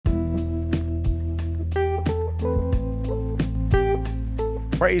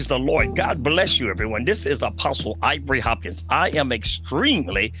Praise the Lord. God bless you, everyone. This is Apostle Ivory Hopkins. I am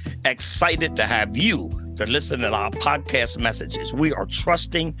extremely excited to have you to listen to our podcast messages. We are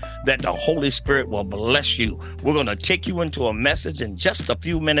trusting that the Holy Spirit will bless you. We're going to take you into a message in just a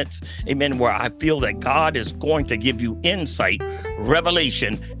few minutes, amen, where I feel that God is going to give you insight,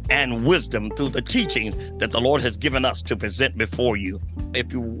 revelation, and wisdom through the teachings that the Lord has given us to present before you.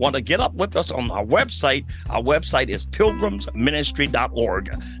 If you want to get up with us on our website is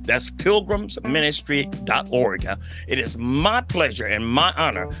pilgrimsministry.org. That's pilgrimsministry.org. It is my pleasure and my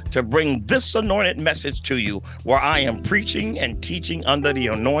honor to bring this anointed message to you, where I am preaching and teaching under the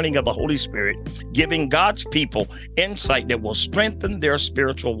anointing of the Holy Spirit, giving God's people insight that will strengthen their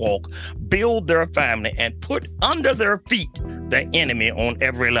spiritual walk, build their family, and put under their feet the enemy on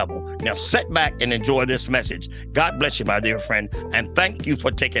every level. Now sit back and enjoy this message. God bless you, my dear friend, and thank you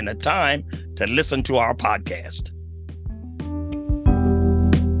for taking the time to listen to our podcast.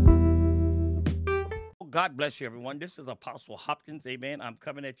 God bless you, everyone. This is Apostle Hopkins. Amen. I'm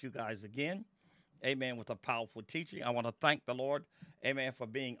coming at you guys again. Amen. With a powerful teaching. I want to thank the Lord. Amen. For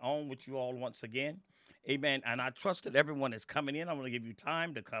being on with you all once again. Amen. And I trust that everyone is coming in. I'm going to give you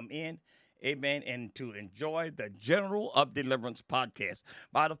time to come in. Amen. And to enjoy the General of Deliverance podcast.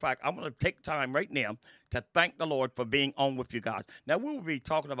 By the fact, I'm going to take time right now to thank the Lord for being on with you guys. Now, we will be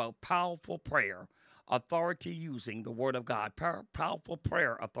talking about powerful prayer, authority using the word of God. Powerful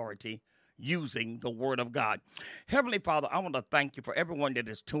prayer authority using the word of God. Heavenly Father, I want to thank you for everyone that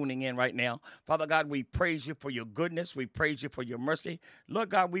is tuning in right now. Father God, we praise you for your goodness. We praise you for your mercy. Lord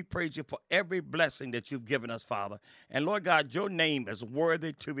God, we praise you for every blessing that you've given us, Father. And Lord God, your name is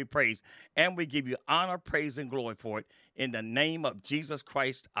worthy to be praised. And we give you honor, praise, and glory for it in the name of Jesus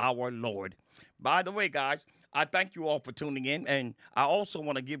Christ, our Lord. By the way, guys, I thank you all for tuning in, and I also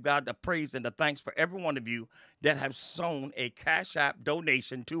want to give God the praise and the thanks for every one of you that have sown a Cash App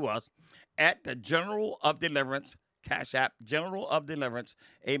donation to us at the General of Deliverance Cash App, General of Deliverance.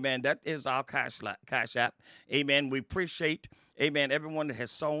 Amen. That is our Cash App. Amen. We appreciate, amen, everyone that has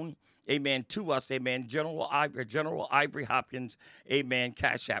sown, amen, to us. Amen. General Ivory Hopkins, amen,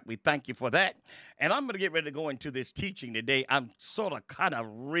 Cash App. We thank you for that. And I'm going to get ready to go into this teaching today. I'm sort of kind of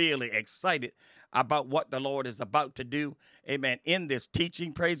really excited about what the Lord is about to do, amen, in this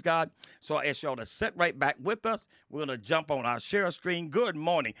teaching, praise God. So I ask y'all to sit right back with us. We're going to jump on our share screen. Good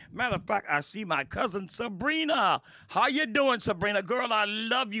morning. Matter of fact, I see my cousin Sabrina. How you doing, Sabrina? Girl, I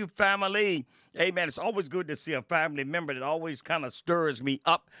love you, family. Amen. It's always good to see a family member that always kind of stirs me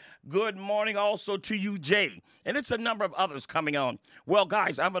up. Good morning also to you, Jay. And it's a number of others coming on. Well,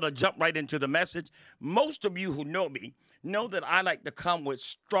 guys, I'm going to jump right into the message. Most of you who know me know that I like to come with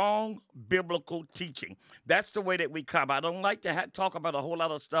strong biblical teaching. That's the way that we come. I don't like to talk about a whole lot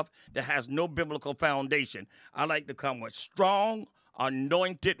of stuff that has no biblical foundation. I like to come with strong,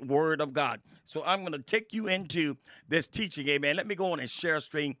 anointed word of God. So I'm going to take you into this teaching, amen. Let me go on and share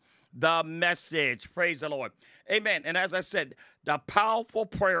screen the message. Praise the Lord. Amen. And as I said, the powerful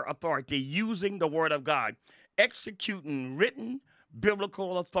prayer authority using the word of God, executing written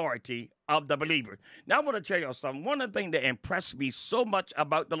biblical authority of the believer. Now, I want to tell y'all something. One of the things that impressed me so much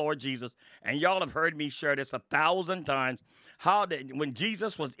about the Lord Jesus, and y'all have heard me share this 1,000 times, how that when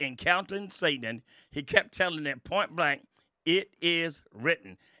Jesus was encountering Satan, he kept telling him point blank, it is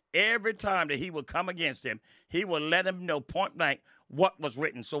written. Every time that he would come against him, he would let him know point blank what was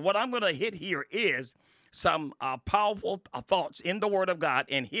written. So what I'm going to hit here is some powerful thoughts in the word of God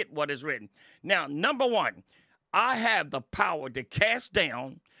and hit what is written. Now, number one, I have the power to cast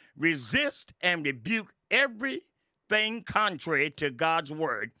down, resist, and rebuke everything contrary to God's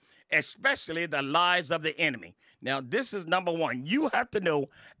word, especially the lies of the enemy. Now, this is number one. You have to know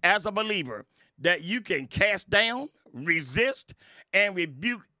as a believer that you can cast down, resist, and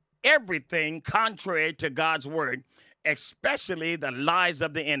rebuke everything contrary to God's word, especially the lies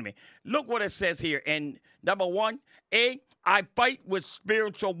of the enemy. Look what it says here. And number one, I fight with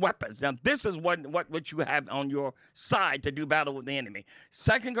spiritual weapons. Now, this is what you have on your side to do battle with the enemy.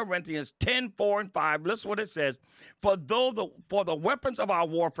 2 Corinthians 10:4-5. Listen what it says. For the weapons of our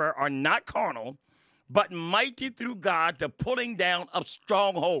warfare are not carnal, but mighty through God to pulling down of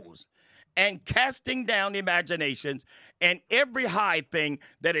strongholds, and casting down imaginations and every high thing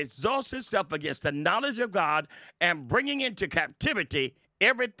that exalts itself against the knowledge of God, and bringing into captivity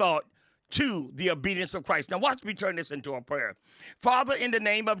every thought to the obedience of Christ. Now watch me turn this into a prayer. Father, in the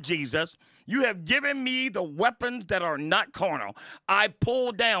name of Jesus, you have given me the weapons that are not carnal. I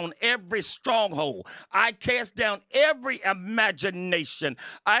pull down every stronghold. I cast down every imagination,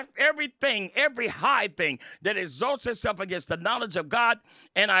 everything, every high thing that exalts itself against the knowledge of God,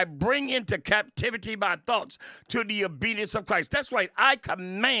 and I bring into captivity my thoughts to the obedience of Christ. That's right. I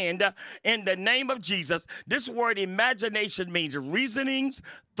command in the name of Jesus. This word imagination means reasonings,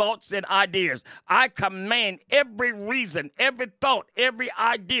 thoughts, and ideas. I command every reason, every thought, every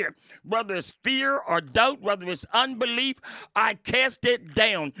idea, whether it's fear or doubt, whether it's unbelief, I cast it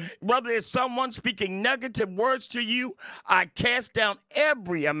down. Whether it's someone speaking negative words to you, I cast down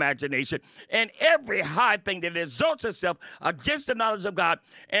every imagination and every high thing that exalts itself against the knowledge of God.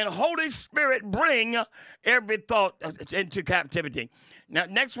 And Holy Spirit, bring every thought into captivity. Now,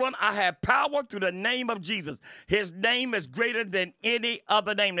 next one, I have power through the name of Jesus. His name is greater than any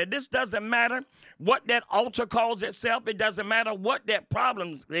other name. Now, this doesn't matter what that altar calls itself. It doesn't matter what that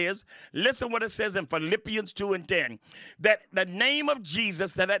problem is. Listen what it says in Philippians 2:10. That the name of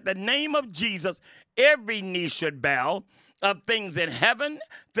Jesus, that at the name of Jesus, every knee should bow, of things in heaven,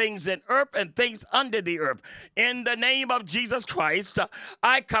 things in earth, and things under the earth. In the name of Jesus Christ,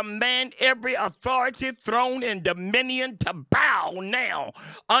 I command every authority, throne, and dominion to bow now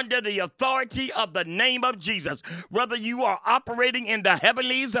under the authority of the name of Jesus. Whether you are operating in the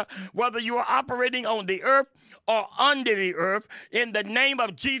heavenlies, whether you are operating on the earth or under the earth, in the name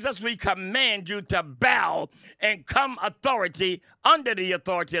of Jesus, we command you to bow and come authority under the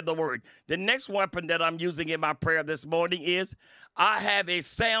authority of the word. The next weapon that I'm using in my prayer this morning is I have a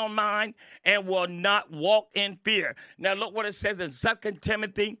sound mind and will not walk in fear. Now look what it says in 2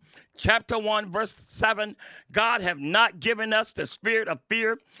 Timothy chapter 1, verse 7. God have not given us the spirit of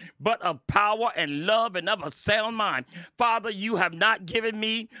fear, but of power and love and of a sound mind. Father, you have not given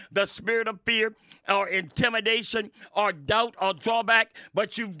me the spirit of fear or intimidation or doubt or drawback,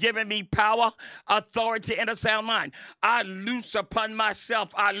 but you've given me power, authority, and a sound mind. I loose upon myself.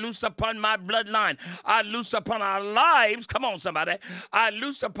 I loose upon my bloodline. I loose upon our lives. Come on, somebody. I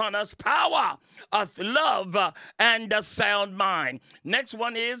loose upon us power of love and a sound mind. Next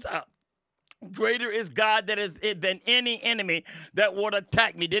one is greater is God that is than any enemy that would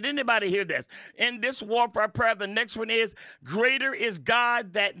attack me. Did anybody hear this? In this warfare prayer, the next one is greater is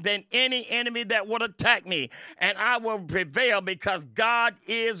God than any enemy that would attack me. And I will prevail because God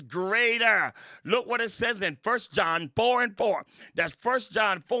is greater. Look what it says in 1 John 4:4. That's 1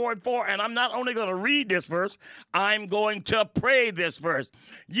 John 4:4. And I'm not only going to read this verse, I'm going to pray this verse.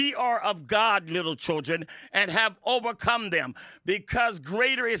 Ye are of God, little children, and have overcome them, because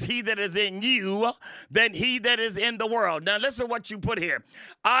greater is he that is in you than he that is in the world. Now listen what you put here.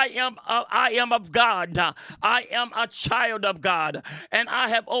 I am of God. I am a child of God, and I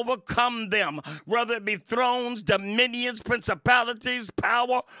have overcome them, whether it be thrones, dominions, principalities,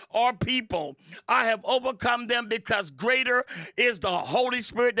 power, or people. I have overcome them because greater is the Holy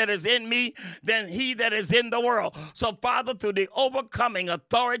Spirit that is in me than he that is in the world. So Father, through the overcoming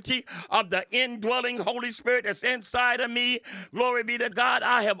authority of the indwelling Holy Spirit that's inside of me, glory be to God,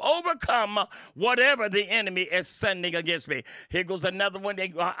 I have overcome whatever the enemy is sending against me. Here goes another one.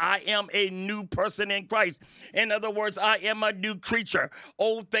 I am a new person in Christ. In other words, I am a new creature.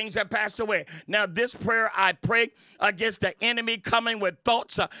 Old things have passed away. Now this prayer I pray against the enemy coming with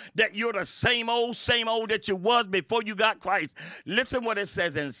thoughts that you're the same old that you was before you got Christ. Listen what it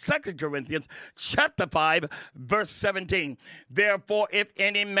says in 2 Corinthians chapter 5, verse 17. Therefore, if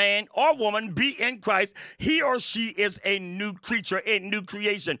any man or woman be in Christ, he or she is a new creature, a new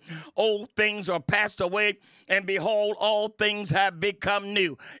creation. Old things are passed away, and behold, all things have become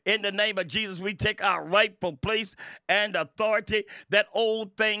new. In the name of Jesus, we take our rightful place and authority that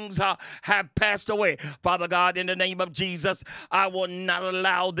old things have passed away. Father God, in the name of Jesus, I will not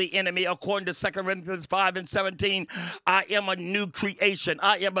allow the enemy, according to 2 Corinthians 5:17, I am a new creation.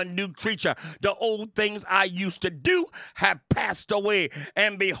 I am a new creature. The old things I used to do have passed away,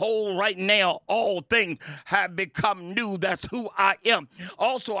 and behold, right now, all things have become new. That's who I am.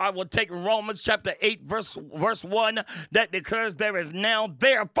 Also, I will take Romans chapter 8, verse 1, that declares there is now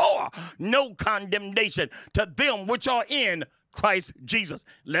therefore no condemnation to them which are in Christ Jesus.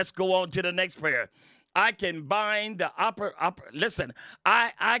 Let's go on to the next prayer. I can bind the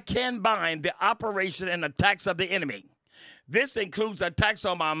I can bind the operation and attacks of the enemy This includes attacks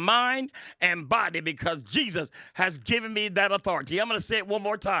on my mind and body because Jesus has given me that authority. I'm going to say it one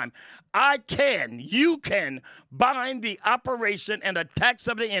more time. You can bind the operation and attacks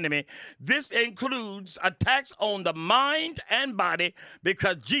of the enemy. This includes attacks on the mind and body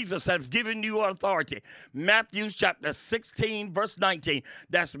because Jesus has given you authority. Matthew chapter 16, verse 19.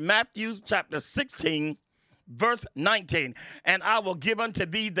 That's Matthew chapter 16, verse 19, and I will give unto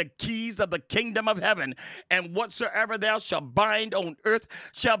thee the keys of the kingdom of heaven, and whatsoever thou shalt bind on earth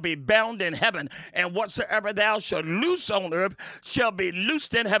shall be bound in heaven, and whatsoever thou shalt loose on earth shall be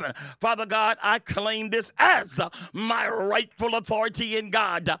loosed in heaven. Father God, I claim this as my rightful authority in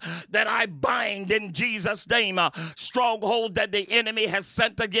God, that I bind in Jesus' name stronghold that the enemy has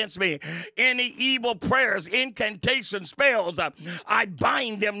sent against me. Any evil prayers, incantations, spells, I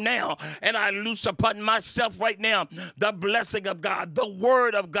bind them now, and I loose upon myself right now the blessing of God, the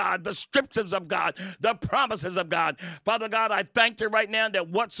word of God, the scriptures of God, the promises of God. Father God, I thank you right now that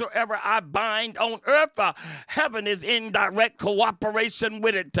whatsoever I bind on earth, heaven is in direct cooperation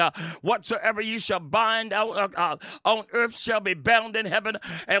with it. Whatsoever you shall bind on earth shall be bound in heaven,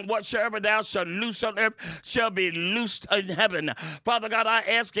 and whatsoever thou shalt loose on earth shall be loosed in heaven. Father God, I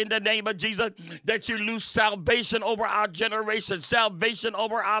ask in the name of Jesus that you loose salvation over our generation, salvation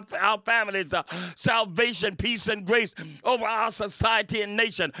over our families, salvation, peace, and grace over our society and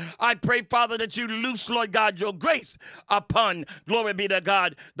nation. I pray, Father, that you loose, Lord God, your grace upon, glory be to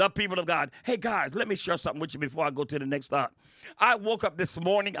God, the people of God. Hey, guys, let me share something with you before I go to the next thought. I woke up this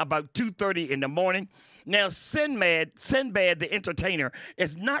morning about 2:30 in the morning. Now, Sinbad, the entertainer,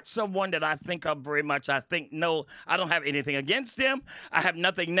 is not someone that I think of very much. I don't have anything against him. I have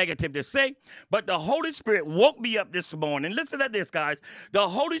nothing negative to say. But the Holy Spirit woke me up this morning. Listen to this, guys. The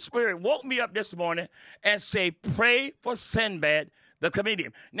Holy Spirit woke me up this morning and say, pray for Sinbad, the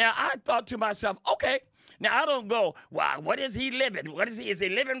comedian. Now, I thought to myself, okay. Now, I don't go, wow, what is he living? What is he? Is he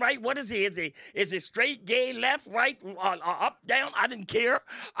living right? What is he? Is he straight, gay, left, right, up, down? I didn't care.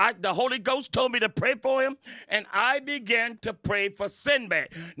 The Holy Ghost told me to pray for him, and I began to pray for Sinbad.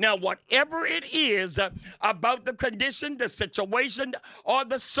 Now, whatever it is about the condition, the situation, or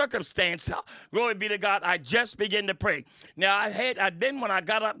the circumstance, glory be to God, I just began to pray. Now, then when I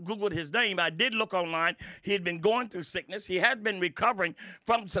got up, Googled his name, I did look online. He had been going through sickness. He had been recovering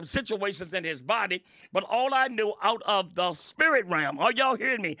from some situations in his body, but all I knew out of the spirit realm, are y'all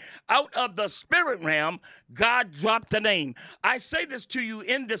hearing me? Out of the spirit realm, God dropped a name. I say this to you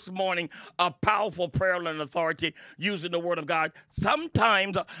in this morning, a powerful prayer and authority using the word of God.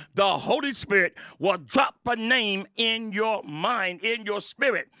 Sometimes the Holy Spirit will drop a name in your mind, in your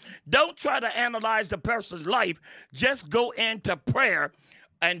spirit. Don't try to analyze the person's life. Just go into prayer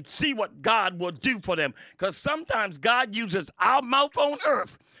and see what God will do for them. Because sometimes God uses our mouth on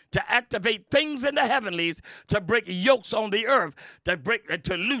earth to activate things in the heavenlies, to break yokes on the earth,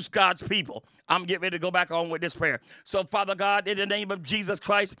 to loose God's people. I'm getting ready to go back on with this prayer. So, Father God, in the name of Jesus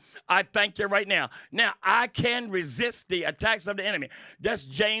Christ, I thank you right now. Now, I can resist the attacks of the enemy. That's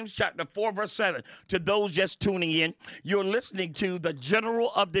James chapter 4, verse 7. To those just tuning in, you're listening to the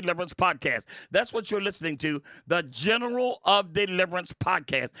General of Deliverance podcast. That's what you're listening to, the General of Deliverance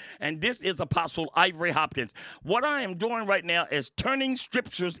podcast. And this is Apostle Ivory Hopkins. What I am doing right now is turning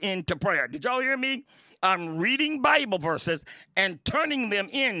scriptures into prayer. Did y'all hear me? I'm reading Bible verses and turning them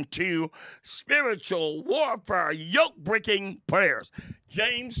into spiritual warfare, yoke-breaking prayers.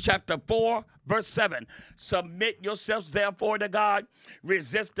 James chapter 4, verse 7. Submit yourselves therefore to God.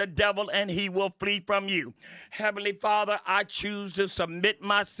 Resist the devil and he will flee from you. Heavenly Father, I choose to submit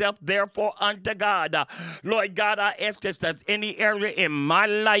myself therefore unto God. Lord God, I ask if there's any area in my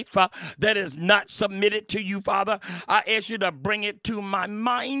life that is not submitted to you, Father. I ask you to bring it to my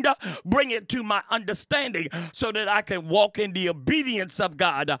mind, bring it to my understanding so that I can walk in the obedience of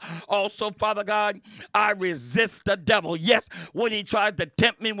God. Also, Father God, I resist the devil. Yes, when he tries to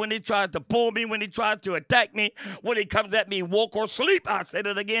tempt me, when he tries to pull me, when he tries to attack me, when he comes at me woke or sleep. I said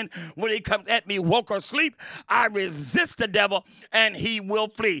it again. When he comes at me woke or sleep, I resist the devil and he will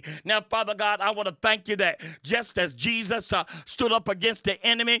flee. Now, Father God, I want to thank you that just as Jesus stood up against the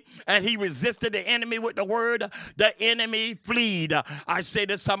enemy and he resisted the enemy with the word, the enemy fled. I say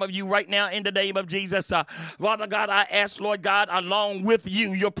to some of you right now in the name of Jesus, Father God, I ask, Lord God, along with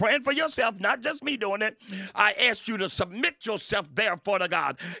you, you're praying for yourself, not just me doing it. I ask you to submit yourself therefore to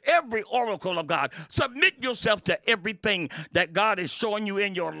God. Every oracle of God, submit yourself to everything that God is showing you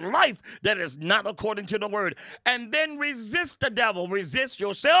in your life that is not according to the word. And then resist the devil. Resist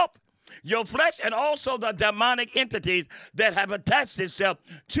yourself, your flesh, and also the demonic entities that have attached itself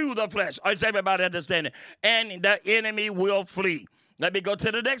to the flesh. Is everybody understanding? And the enemy will flee. Let me go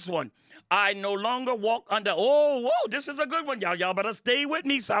to the next one. I no longer walk under, oh, whoa, this is a good one, y'all. Y'all better stay with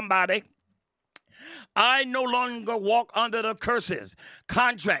me, somebody. I no longer walk under the curses,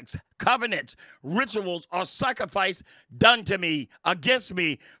 contracts, covenants, rituals, or sacrifice done to me, against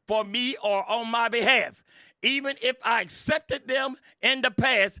me, for me, or on my behalf. Even if I accepted them in the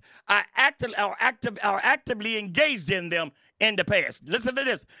past, I actively engaged in them in the past. Listen to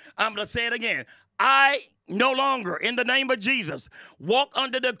this. I'm going to say it again. I no longer, in the name of Jesus, walk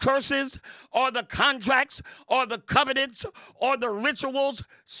under the curses or the contracts or the covenants or the rituals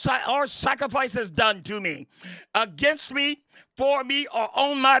or sacrifices done to me, against me, for me, or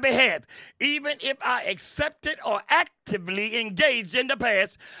on my behalf. Even if I accepted or actively engaged in the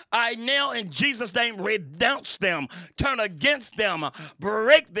past, I now in Jesus' name renounce them, turn against them,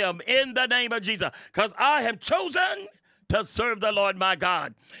 break them in the name of Jesus, because I have chosen to serve the Lord my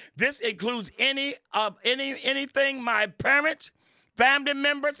God. This includes anything my parents, family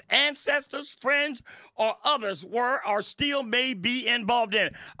members, ancestors, friends, or others were or still may be involved in.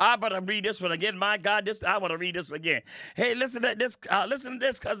 I better read this one again. My God, I want to read this one again. Hey, listen to this. Listen to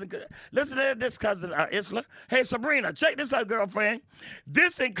this, cousin. Listen to this, cousin Isla. Hey, Sabrina, check this out, girlfriend.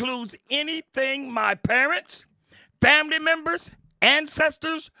 This includes anything my parents, family members,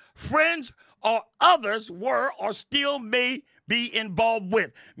 ancestors, friends, or others were or still may be involved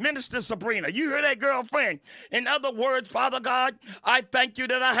with. Minister Sabrina, you hear that, girlfriend? In other words, Father God, I thank you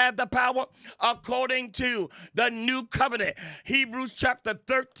that I have the power according to the new covenant. Hebrews chapter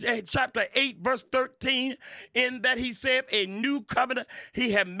 8, verse 13, in that he said, a new covenant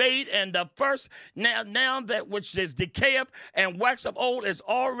he had made, and the first, now that which is decayeth and waxeth old is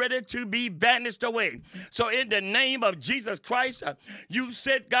already to be vanished away. So in the name of Jesus Christ, you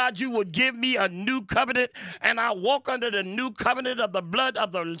said, God, you would give me a new covenant, and I walk under the new covenant of the blood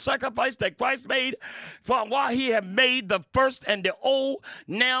of the sacrifice that Christ made, for while he had made the first and the old,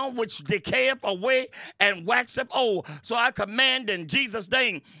 now which decayeth away and waxeth old. So I command in Jesus'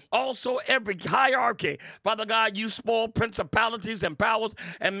 name also every hierarchy, Father God, you spoiled principalities and powers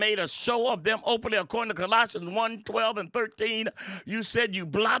and made a show of them openly, according to Colossians 1, 12 and 13. You said you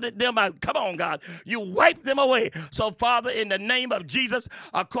blotted them out. Come on, God. You wiped them away. So, Father, in the name of Jesus,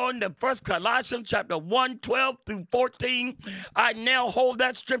 according to 1 Colossians chapter 1, 12 through 14, I now hold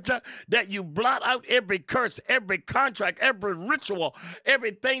that scripture that you blot out every curse, every contract, every ritual,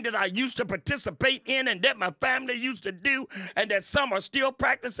 everything that I used to participate in and that my family used to do and that some are still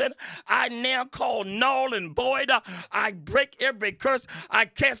practicing. I now call null and void. I break every curse. I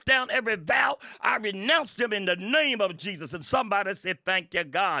cast down every vow. I renounce them in the name of Jesus. And somebody said, thank you,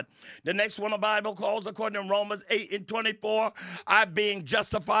 God. The next one the Bible calls, according to Romans 8 and 24, I being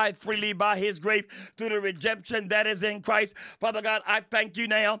justified freely by his grace through the redemption that is in Christ. Father God, I thank you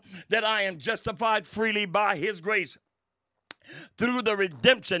now that I am justified freely by his grace through the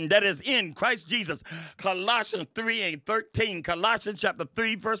redemption that is in Christ Jesus. Colossians 3 and 13. Colossians chapter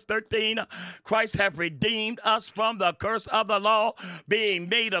 3 verse 13. Christ hath redeemed us from the curse of the law, being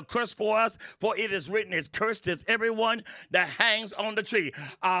made a curse for us, for it is written, is cursed is everyone that hangs on the tree.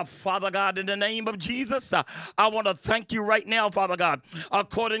 Father God, in the name of Jesus, I want to thank you right now, Father God.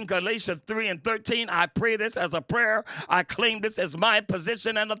 According to Galatians 3 and 13, I pray this as a prayer. I claim this as my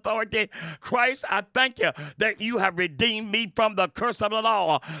position and authority. Christ, I thank you that you have redeemed me from the curse of the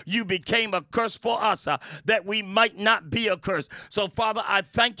law. You became a curse for us that we might not be a curse. So, Father, I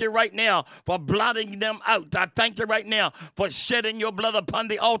thank you right now for blotting them out. I thank you right now for shedding your blood upon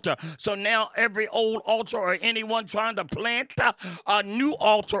the altar. So now every old altar or anyone trying to plant a new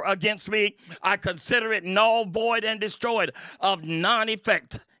altar against me, I consider it null, void, and destroyed, of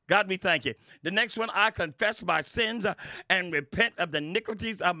non-effect. God, we thank you. The next one, I confess my sins and repent of the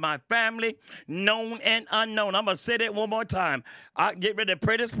iniquities of my family, known and unknown. I'm going to say that one more time. I get ready to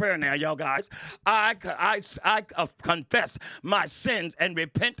pray this prayer now, y'all guys. I confess my sins and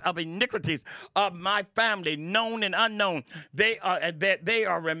repent of iniquities of my family, known and unknown. They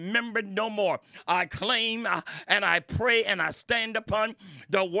are remembered no more. I claim and I pray and I stand upon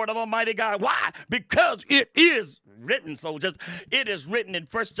the word of Almighty God. Why? Because it is written, soldiers. It is written in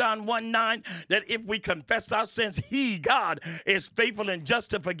 1 John 1:9 that if we confess our sins, he, God, is faithful and just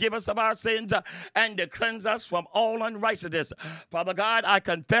to forgive us of our sins and to cleanse us from all unrighteousness. Father God, I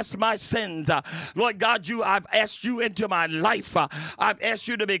confess my sins. Lord God, I've asked you into my life. I've asked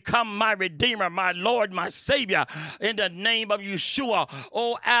you to become my Redeemer, my Lord, my Savior, in the name of Yeshua.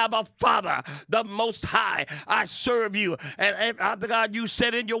 Oh, Abba, Father, the Most High, I serve you. And Father God, you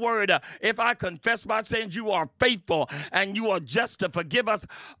said in your word, if I confess my sins, you are faithful and you are just to forgive us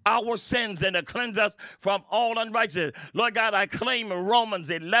our sins and to cleanse us from all unrighteousness. Lord God, I claim Romans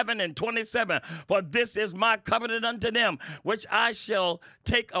 11:27, for this is my covenant unto them, which I shall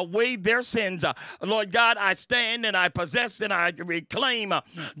take away their sins. Lord God, I stand and I possess and I reclaim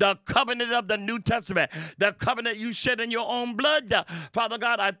the covenant of the New Testament, the covenant you shed in your own blood. Father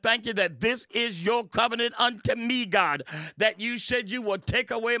God, I thank you that this is your covenant unto me, God, that you said you will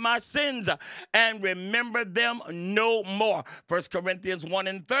take away my sins and remember them no more. 1 Corinthians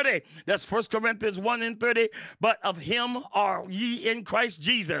 1:30. That's 1 Corinthians 1:30. But of him are ye in Christ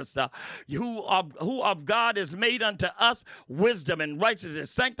Jesus, who of God is made unto us wisdom and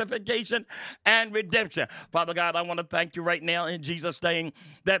righteousness, sanctification and redemption. Father God, I want to thank you right now in Jesus' name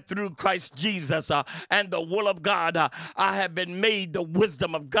that through Christ Jesus and the will of God, I have been made the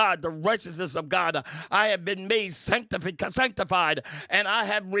wisdom of God, the righteousness of God. I have been made sanctified, and I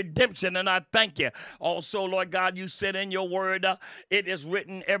have redemption, and I thank you. Also, Lord God, you said in your word, it is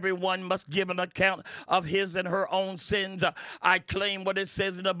written, everyone must give an account of his and her own sins. I claim what it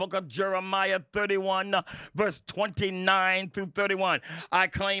says in the book of Jeremiah 31, verse 29 through 31. I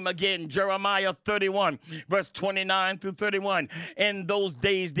claim again Jeremiah 31, verse 29 through 31. In those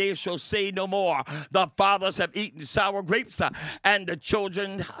days they shall say no more, the fathers have eaten sour grapes, and the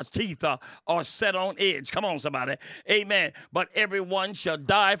children's teeth are set on edge. Come on, somebody. Amen. But everyone shall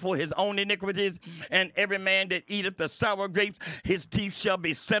die for his own iniquities, and every man that eateth the sour grapes, his teeth shall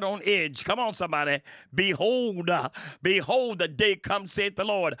be set on edge. Come on, somebody. Behold, the day comes, saith the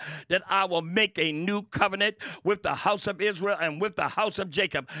Lord, that I will make a new covenant with the house of Israel and with the house of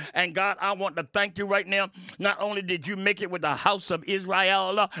Jacob. And God, I want to thank you right now. Not only did you make it with the house of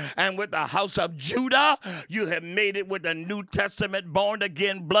Israel and with the house of Judah, you have made it with the New Testament, born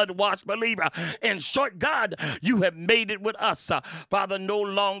again, blood-washed believer. In short, God, you have made it with us. Father, no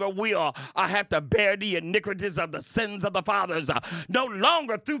longer I have to bear the iniquities of the sins of the fathers. No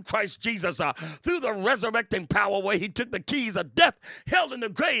longer through Christ Jesus, through the resurrecting power where he took the keys of death, hell, and the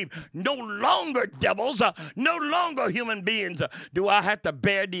grave. No longer devils, no longer human beings do I have to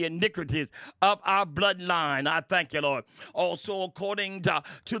bear the iniquities of our bloodline. I thank you, Lord. Also, according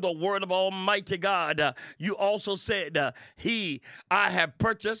to the word of Almighty God, you also said, I've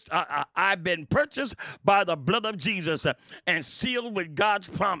been purchased by the blood of Jesus and sealed with God's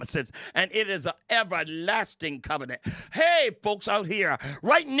promises, and it is an everlasting covenant. Hey, folks out here,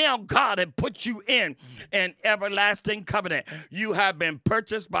 right now, God has put you in an everlasting covenant. You have been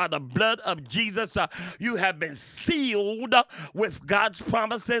purchased by the blood of Jesus. You have been sealed with God's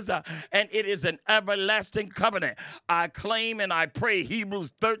promises, and it is an everlasting covenant. I claim and I pray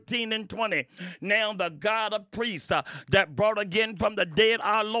Hebrews 13:20. Now the God of priests that brought again from the dead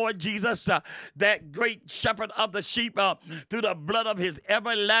our Lord Jesus, that great shepherd of the sheep, through the blood of his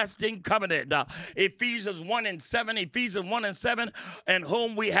everlasting covenant. Ephesians 1:7, in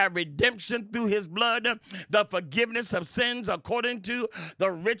whom we have redemption through his blood, the forgiveness of sins according to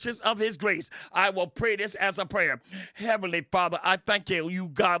the riches of his grace. I will pray this as a prayer. Heavenly Father, I thank you, you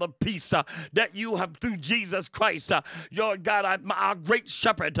God of peace, that you have through Jesus Christ, your God, our great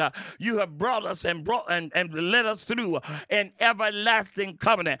shepherd, you have brought us and led us through an everlasting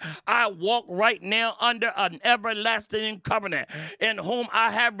covenant. I walk right now under an everlasting covenant, in whom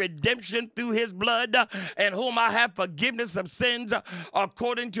I have redemption through his blood, in whom I have forgiveness of sins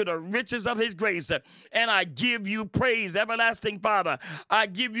according to the riches of his grace. And I give you praise, everlasting Father. I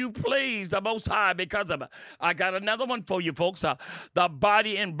give you praise, the Most High, because of it. I got another one for you, folks. The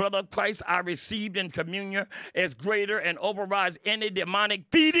body and blood of Christ I received in communion is greater and overrides any demonic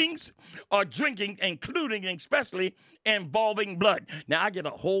feedings or drinking, including and especially involving blood. Now, I get a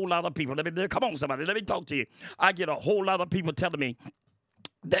whole lot of people. Come on, somebody. Let me talk to you. I get a whole lot of people telling me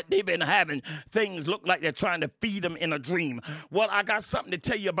that they've been having things look like they're trying to feed them in a dream. Well, I got something to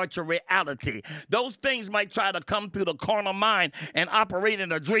tell you about your reality. Those things might try to come through the carnal mind and operate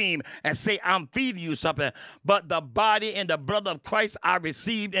in a dream and say, I'm feeding you something. But the body and the blood of Christ I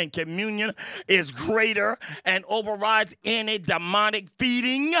received in communion is greater and overrides any demonic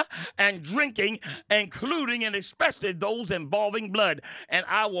feeding and drinking, including and especially those involving blood. And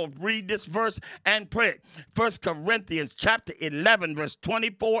I will read this verse and pray it. 1 Corinthians chapter 11, verse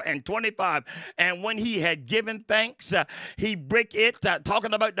 24 and 25. And when he had given thanks, he broke it,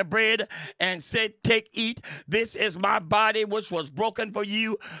 talking about the bread, and said, take, eat. This is my body, which was broken for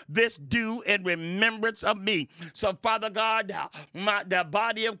you. This do in remembrance of me. So, Father God, the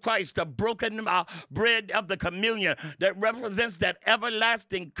body of Christ, the broken bread of the communion that represents that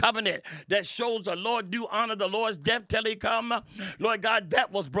everlasting covenant that shows the Lord do honor the Lord's death till he come. Lord God, that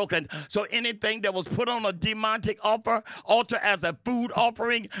was broken. So anything that was put on a demonic altar as a food offering,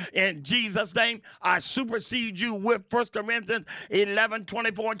 suffering in Jesus' name. I supersede you with 1 Corinthians 11,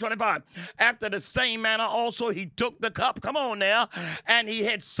 24 and 25. After the same manner also he took the cup, come on now, and he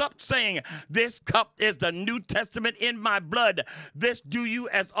had supped, saying, this cup is the New Testament in my blood. This do you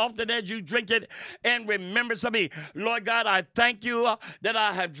as often as you drink it in remembrance of me. Lord God, I thank you that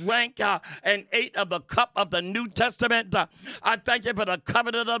I have drank and ate of the cup of the New Testament. I thank you for the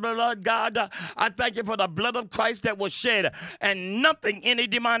covenant of the blood, God. I thank you for the blood of Christ that was shed, and nothing any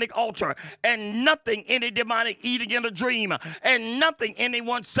demonic altar, and nothing any demonic eating in a dream, and nothing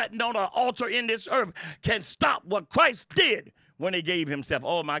anyone sitting on an altar in this earth can stop what Christ did when he gave himself.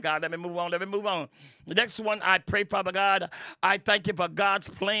 Oh, my God, let me move on. The next one, I pray, Father God, I thank you for God's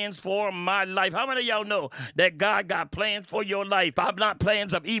plans for my life. How many of y'all know that God got plans for your life? I'm not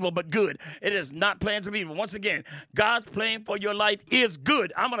plans of evil, but good. It is not plans of evil. Once again, God's plan for your life is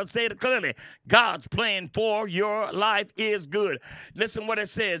good. I'm going to say it clearly. God's plan for your life is good. Listen what it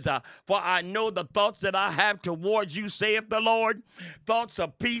says. For I know the thoughts that I have towards you, saith the Lord, thoughts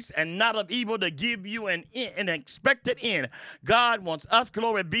of peace and not of evil, to give you an expected end. God wants us,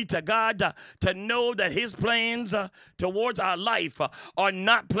 glory be to God, to know that his plans towards our life are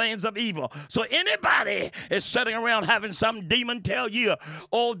not plans of evil. So anybody is sitting around having some demon tell you,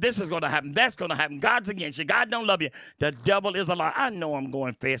 oh, this is going to happen, that's going to happen, God's against you, God don't love you, the devil is a lie. I know I'm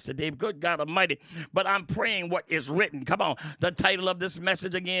going fast today, good God Almighty, but I'm praying what is written. Come on, the title of this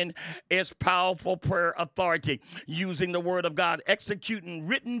message again is Powerful Prayer Authority, using the word of God, executing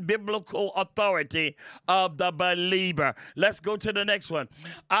written biblical authority of the believer. Let's go to the next one.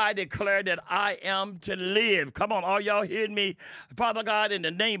 I declare that I am to live. Come on, are y'all hearing me? Father God, in the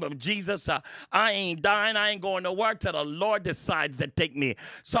name of Jesus, I ain't dying. I ain't going nowhere till the Lord decides to take me.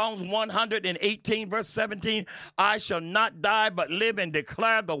 Psalms 118, verse 17, I shall not die but live and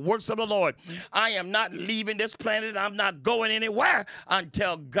declare the works of the Lord. I am not leaving this planet. I'm not going anywhere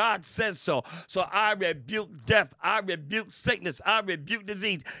until God says so. So I rebuke death. I rebuke sickness. I rebuke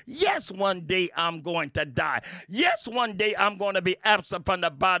disease. Yes, one day I'm going to die. Yes, one day I'm going to be absent from the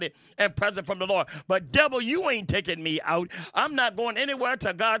body and present from the Lord. But devil, you ain't taking me out. I'm not going anywhere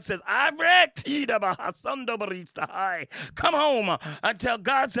till God says, come home until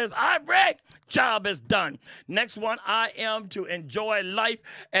God says, job is done. Next one, I am to enjoy life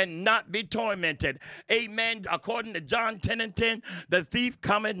and not be tormented. Amen. According to John 10 and 10, the thief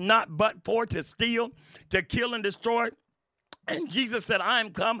cometh not but for to steal, to kill, and destroy. And Jesus said, I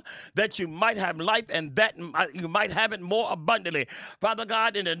am come that you might have life and that you might have it more abundantly. Father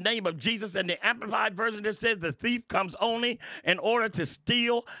God, in the name of Jesus, in the Amplified Version, it says the thief comes only in order to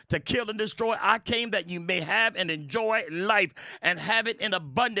steal, to kill, and destroy. I came that you may have and enjoy life and have it in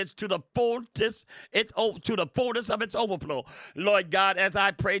abundance to the fullness of its overflow. Lord God, as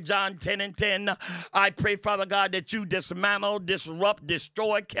I pray John 10 and 10, I pray, Father God, that you dismantle, disrupt,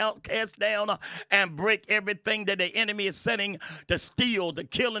 destroy, cast down, and break everything that the enemy is sending to steal, to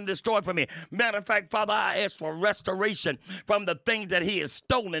kill, and destroy from me. Matter of fact, Father, I ask for restoration from the things that he has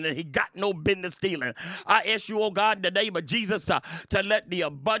stolen and he got no business stealing. I ask you, oh God, in the name of Jesus, to let the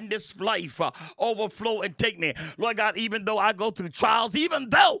abundance life overflow and take me. Lord God, even though I go through trials, even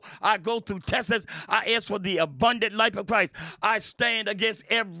though I go through tests, I ask for the abundant life of Christ. I stand against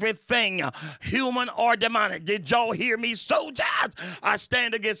everything, human or demonic. Did y'all hear me, soldiers? I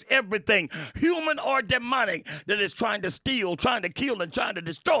stand against everything, human or demonic, that is trying to steal, trying to kill, and trying to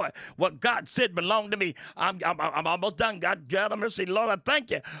destroy what God said belonged to me. I'm almost done. God have mercy. Lord, I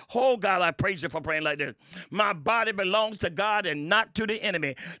thank you. Oh, God, I praise you for praying like this. My body belongs to God and not to the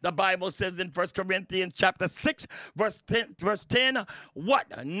enemy. The Bible says in 1 Corinthians chapter 6, verse 10,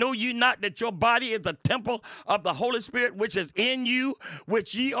 what? Know you not that your body is a temple of the Holy Spirit, which is in you,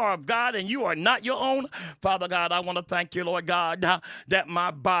 which ye are of God, and you are not your own? Father God, I want to thank you, Lord God, that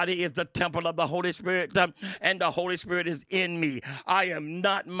my body is the temple of the Holy Spirit, and the Holy Spirit is in me. I am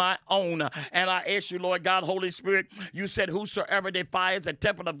not my own. And I ask you, Lord God, Holy Spirit, you said whosoever defies the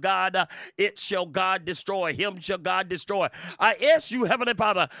temple of God, it shall God destroy. Him shall God destroy. I ask you, Heavenly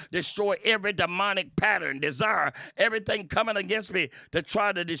Father, destroy every demonic pattern, desire, everything coming against me to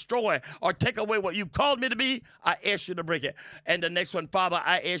try to destroy or take away what you called me to be. I ask you to break it. And the next one, Father,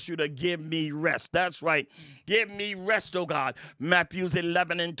 I ask you to give me rest. That's right. Give me rest, oh God. Matthew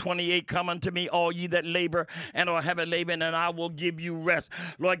 11 and 28, come unto me, all ye that labor and are heavy laden, amen, and I will give you rest.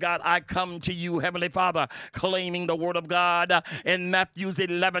 Lord God, I come to you, Heavenly Father, claiming the word of God in Matthew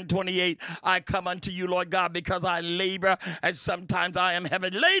 11:28. I come unto you, Lord God, because I labor and sometimes I am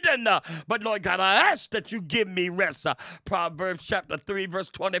heavy laden. But Lord God, I ask that you give me rest. Proverbs chapter 3, verse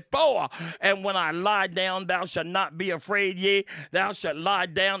 24. And when I lie down, thou shalt not be afraid. Yea, thou shalt lie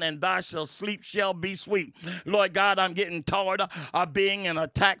down, and thou shalt sleep shall be sweet. Lord God, I'm getting tired of being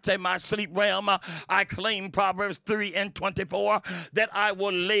attacked in my sleep realm. I claim Proverbs 3 and 24 that I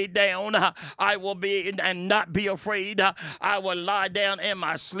will lay down, I will be and not be afraid. I will lie down, and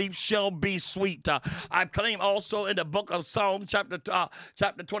my sleep shall be sweet. I claim also in the book of Psalms, chapter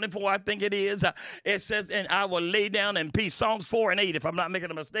 24, I think it is. It says, and I will lay down in peace. Psalms 4 and 8, if I'm not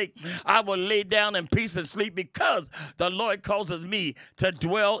making a mistake. I will lay down in peace and sleep because the Lord causes me to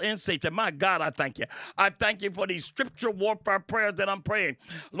dwell in safety. My God, I thank you. I thank you for these scripture warfare prayers that I'm praying.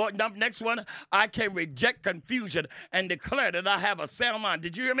 Lord, next one, I can reject confusion and declare that I have a sound mind.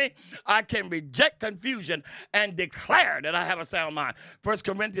 Did you hear me? I can reject confusion and declare that I have a sound mind. 1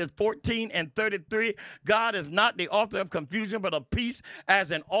 Corinthians 14 and 33, God is not the author of confusion, but of peace,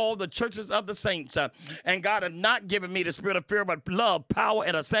 as in all the churches of the saints. And God has not given me the spirit of fear, but love, power,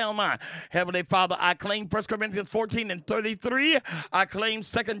 and a sound mind. Heavenly Father, I claim 1 Corinthians 14 and 33. I claim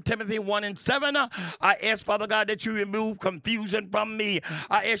 2 Timothy 1 and 7. I ask, Father God, that you remove confusion from me.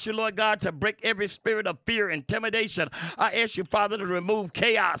 I ask you, Lord God, to break every spirit of fear, intimidation. I ask you, Father, to remove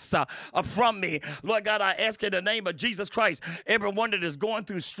chaos from me. Lord God, I ask in the name of Jesus Christ, everyone that is going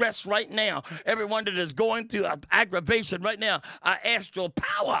through stress right now, everyone that is going through aggravation right now, I ask your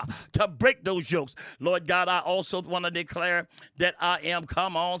power to break those yokes. Lord God, I also want to declare that I am,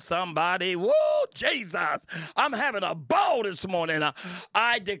 come on somebody, woo, Jesus, I'm having a ball this morning.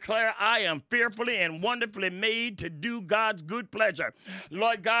 I declare I am fearfully and wonderfully made to do God's good pleasure.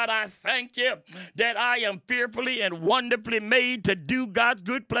 Lord God, I thank you that I am fearfully and wonderfully made to do God's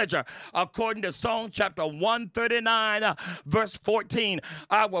good pleasure. According to Psalm chapter 139, verse 14,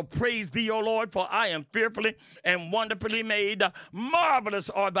 I will praise thee, O Lord, for I am fearfully and wonderfully made. Marvelous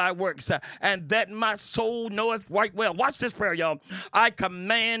are thy works, and that my soul knoweth right well. Watch this prayer, y'all. I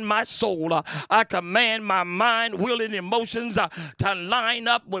command my soul, I command my mind, will, and emotions to line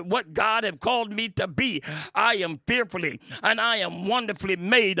up with what God have called me to be. I am fearfully and I am wonderfully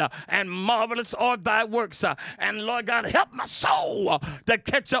made, and marvelous are thy works. And Lord God, help my soul to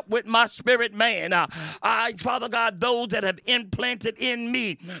catch up with my spirit man. Father God, those that have implanted in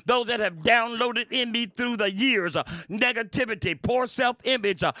me, those that have downloaded in me through the years, negativity, poor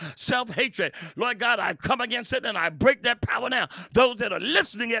self-image, self-hatred, Lord God, I come against it and I break that power now. Those that are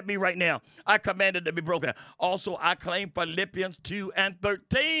listening at me right now, I command it to be broken. Also, I claim Philippians 2 and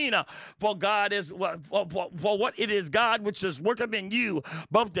 13. For God is for what it is God which is working in you,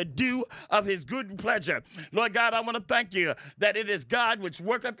 both to do of his good pleasure. Lord God, I want to thank you that it is God which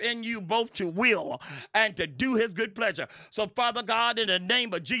worketh in you both to will and to do his good pleasure. So, Father God, in the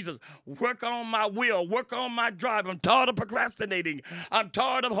name of Jesus, work on my will, work on my drive. I'm tired of procrastinating. I'm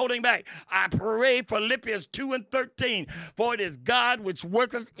tired of holding back. I pray Philippians 2 and 13, for it is God which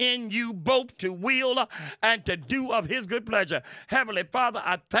worketh in you both to will and to do of his good pleasure. Heavenly Father,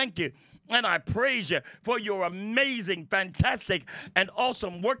 I thank you and I praise you for your amazing, fantastic, and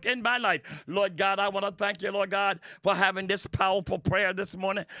awesome work in my life. Lord God, I want to thank you, Lord God, for having this powerful prayer this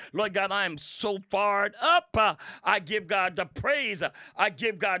morning. Lord God, I am so fired up. I give God the praise. I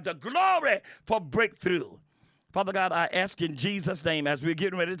give God the glory for breakthrough. Father God, I ask in Jesus' name, as we're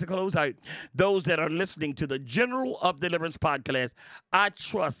getting ready to close out, those that are listening to the General of Deliverance podcast, I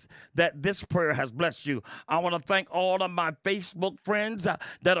trust that this prayer has blessed you. I want to thank all of my Facebook friends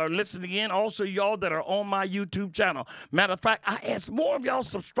that are listening in, also y'all that are on my YouTube channel. Matter of fact, I ask more of y'all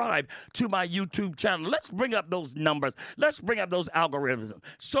subscribe to my YouTube channel. Let's bring up those numbers. Let's bring up those algorithms.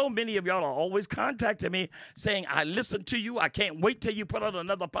 So many of y'all are always contacting me saying, I listen to you. I can't wait till you put out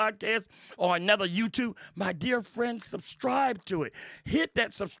another podcast or another YouTube. My dear friends, subscribe to it. Hit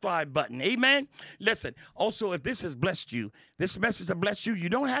that subscribe button. Amen. Listen, also, if this has blessed you, this message has blessed you, you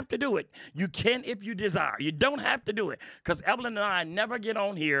don't have to do it. You can if you desire. You don't have to do it, because Evelyn and I never get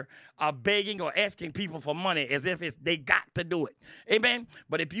on here begging or asking people for money as if they got to do it. Amen.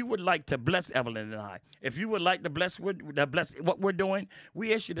 But if you would like to bless Evelyn and I, if you would like to bless what we're doing,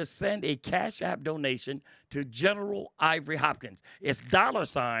 we ask you to send a Cash App donation to General Ivory Hopkins. It's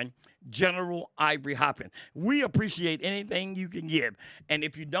 $ General Ivory Hopkins. We appreciate anything you can give. And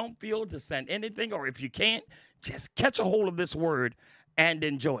if you don't feel to send anything, or if you can't, just catch a hold of this word and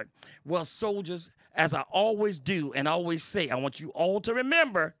enjoy it. Well, soldiers, as I always do and always say, I want you all to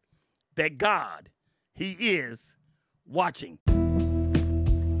remember that God, he is watching.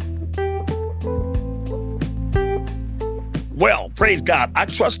 Well, praise God. I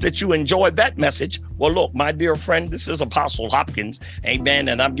trust that you enjoyed that message. Well, look, my dear friend, this is Apostle Hopkins. Amen.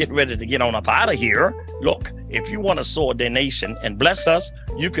 And I'm getting ready to get on up out of here. Look, if you want to sow a donation and bless us,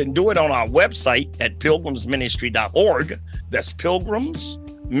 you can do it on our website at pilgrimsministry.org. That's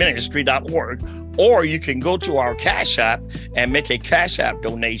pilgrimsministry.org. Or you can go to our Cash App and make a Cash App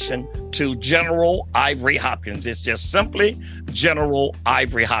donation to General Ivory Hopkins. It's just simply General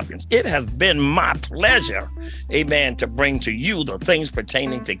Ivory Hopkins. It has been my pleasure, amen, to bring to you the things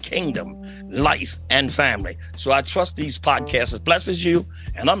pertaining to kingdom, life, and family. So I trust these podcasts blesses you,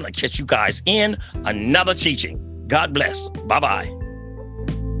 and I'm going to catch you guys in another teaching. God bless. Bye-bye.